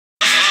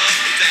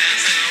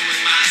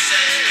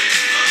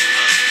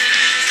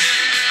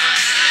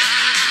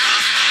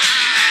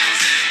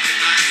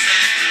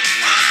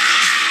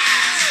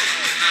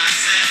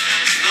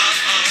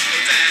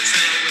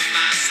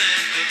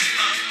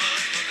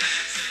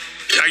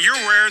you're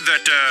aware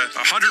that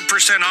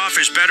 100% off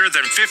is better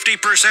than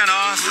 50%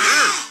 off?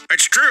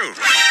 It's true.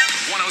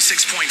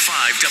 106.5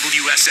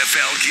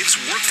 WSFL gives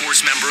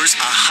workforce members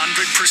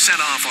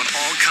 100% off on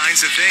all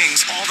kinds of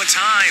things all the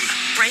time.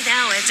 Right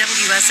now at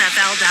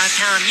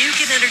WSFL.com, you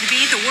can enter to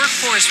be the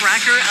Workforce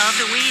Rocker of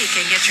the Week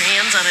and get your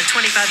hands on a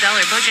 $25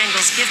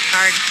 Bojangles gift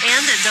card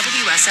and a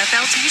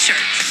WSFL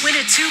t-shirt. Win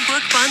a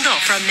 2-book bundle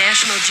from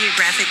National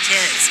Geographic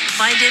Kids.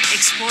 Find it,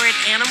 explore it,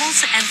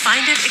 animals, and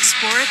find it,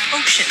 explore it,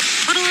 ocean.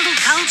 Put a little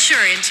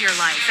culture into your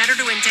life. Enter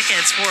to win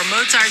tickets for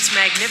Mozart's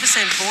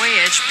Magnificent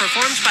Voyage,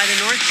 performed by the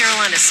North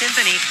Carolina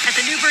Symphony at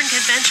the New Bern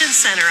Convention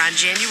Center on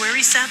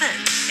January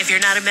 7th. If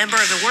you're not a member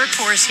of the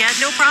workforce yet,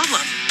 no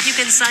problem. You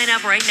can sign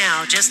up right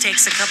now. Just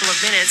takes a couple of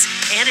minutes,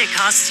 and it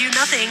costs you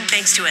nothing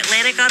thanks to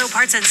Atlantic Auto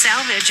Parts and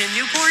Salvage in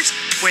Newport,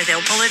 where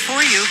they'll pull it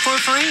for you for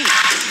free.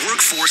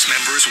 Workforce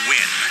members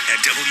win at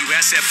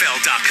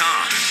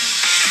WSFL.com.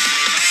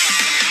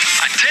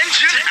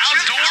 Attention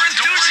outdoor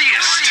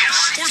enthusiasts!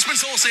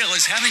 Sportsman's Wholesale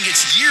is having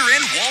its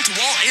year-end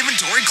wall-to-wall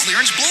inventory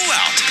clearance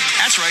blowout.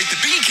 That's right, the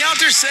bean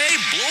counters say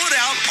blow it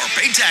out or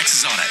pay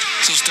taxes on it.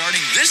 So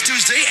starting this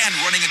Tuesday and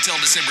running until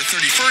December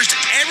 31st,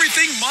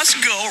 everything must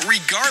go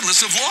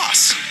regardless of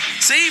loss.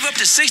 Save up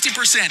to 60%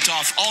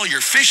 off all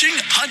your fishing,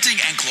 hunting,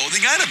 and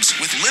clothing items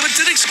with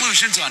limited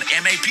exclusions on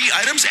MAP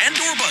items and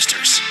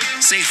doorbusters.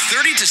 Save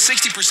 30 to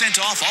 60%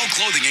 off all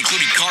clothing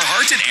including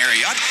Carhartt and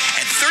Ariat,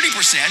 and 30%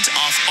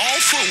 off all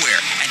footwear,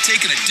 and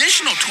take an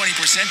additional 20%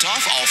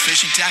 off all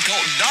fishing tackle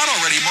not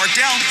already marked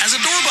down as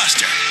a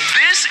doorbuster.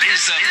 This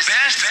is the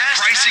best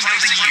pricing of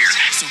the year.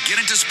 So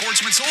get into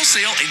Sportsman's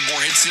Wholesale in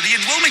Morehead City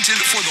and Wilmington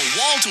for the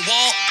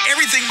wall-to-wall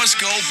Everything Must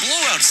Go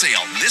blowout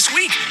sale this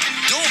week.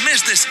 Don't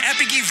miss this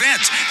epic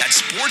event. That's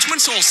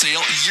Sportsman's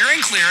Wholesale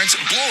year-end clearance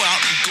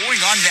blowout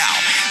going on now.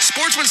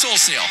 Sportsman's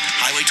Wholesale,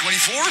 Highway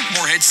 24,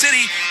 Morehead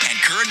City, and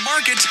Current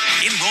Market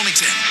in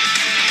Wilmington.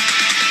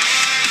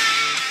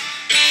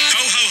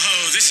 Ho, ho, ho.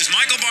 This is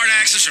Michael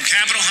Bardaxis from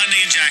Capital Hyundai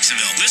in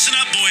Jacksonville. Listen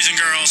up, boys and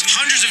girls.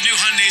 Hundreds of new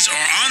Hyundais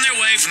are on their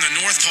way from the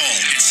North Pole,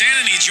 and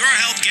Santa needs your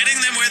help getting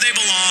them where they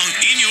belong,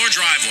 in your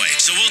driveway.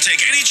 So we'll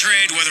take any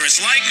trade, whether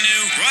it's like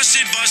new,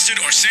 rusted,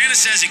 busted, or Santa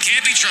says it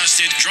can't be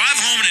trusted. Drive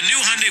home in a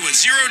new Hyundai with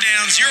 0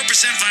 down, 0%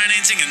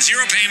 financing, and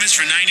 0 payments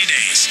for 90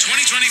 days.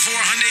 2024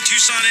 Hyundai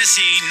Tucson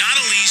SE,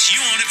 not a lease. You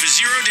own it for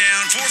 0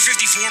 down,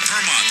 $454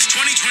 per month.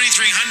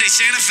 2023 Hyundai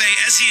Santa Fe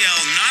SEL,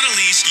 not a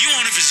lease. You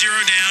own it for 0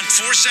 down,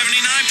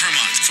 $479 per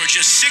month for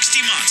just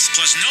 60 months,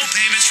 plus no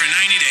payments for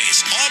 90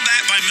 days. All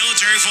backed by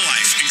Military for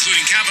Life,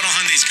 including Capital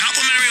Hyundai's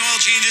complimentary oil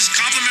changes,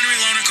 complimentary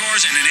loaner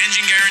cars, and an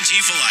engine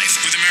guarantee for life.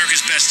 With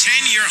America's best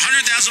 10-year,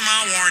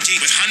 100,000-mile warranty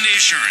with Hyundai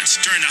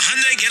Assurance. During the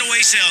Hyundai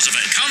Getaway Sales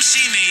Event, come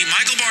see me,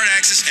 Michael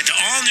Bardaxis, at the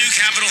all-new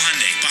Capital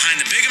Hyundai, behind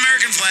the big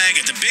American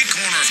flag at the big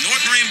corner of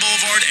North Marine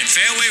Boulevard and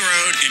Fairway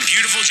Road in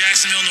beautiful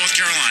Jacksonville, North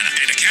Carolina,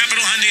 at the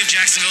Capital Hyundai of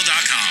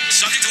Jacksonville.com.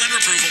 Subject to lender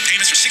approval,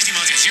 payments for 60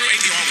 months at 0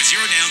 APR with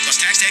 0 down, plus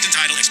tax, tags, and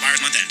title expires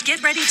month end.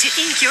 Get ready to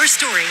ink your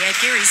story at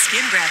Gary's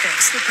Skin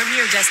Graphics, the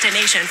premier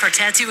destination for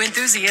tattoo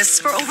enthusiasts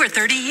for over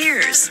 30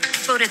 years.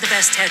 Voted the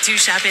best tattoo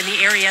shop in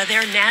the area,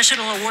 their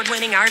national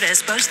award-winning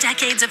artists boast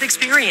decades of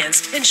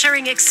experience,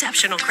 ensuring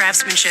exceptional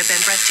craftsmanship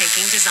and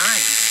breathtaking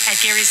design.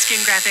 At Gary's Skin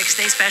Graphics,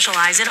 they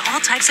specialize in all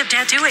types of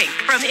tattooing,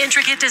 from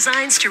intricate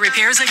designs to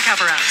repairs and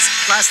cover-ups.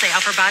 Plus, they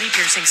offer body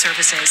piercing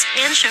services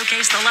and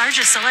showcase the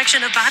largest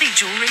selection of body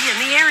jewelry in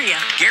the area.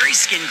 Gary's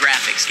Skin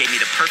Graphics gave me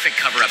the perfect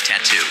cover-up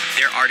tattoo.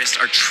 Their artists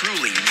are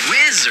truly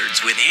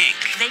wizards with ink.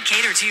 They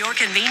cater to your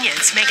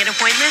convenience. Make an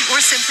appointment or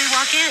simply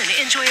walk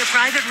in. Enjoy a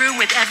private room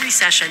with every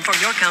session for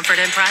your comfort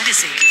and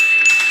privacy.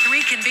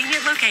 3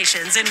 convenient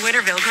locations in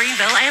Winterville,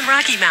 Greenville, and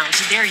Rocky Mount.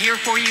 They're here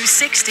for you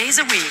 6 days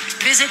a week.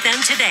 Visit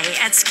them today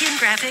at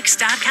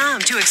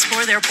skingraphics.com to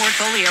explore their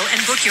portfolio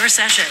and book your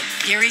session.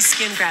 Gary's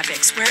Skin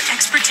Graphics, where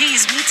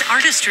expertise meets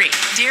artistry.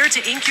 Dare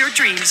to ink your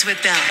dreams with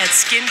them at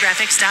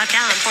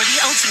skingraphics.com for the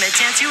ultimate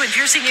tattoo and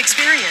piercing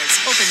experience.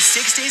 Open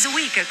 6 days a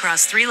week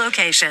across 3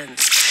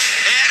 locations.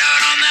 Head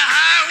out on the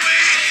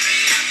highway.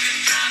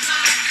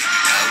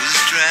 I was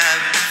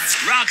driving.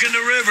 Rocking the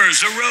rivers,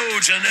 the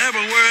roads, and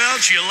everywhere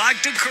else you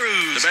like to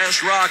cruise. The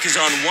best rock is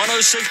on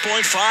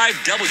 106.5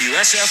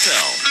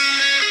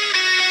 WSFL.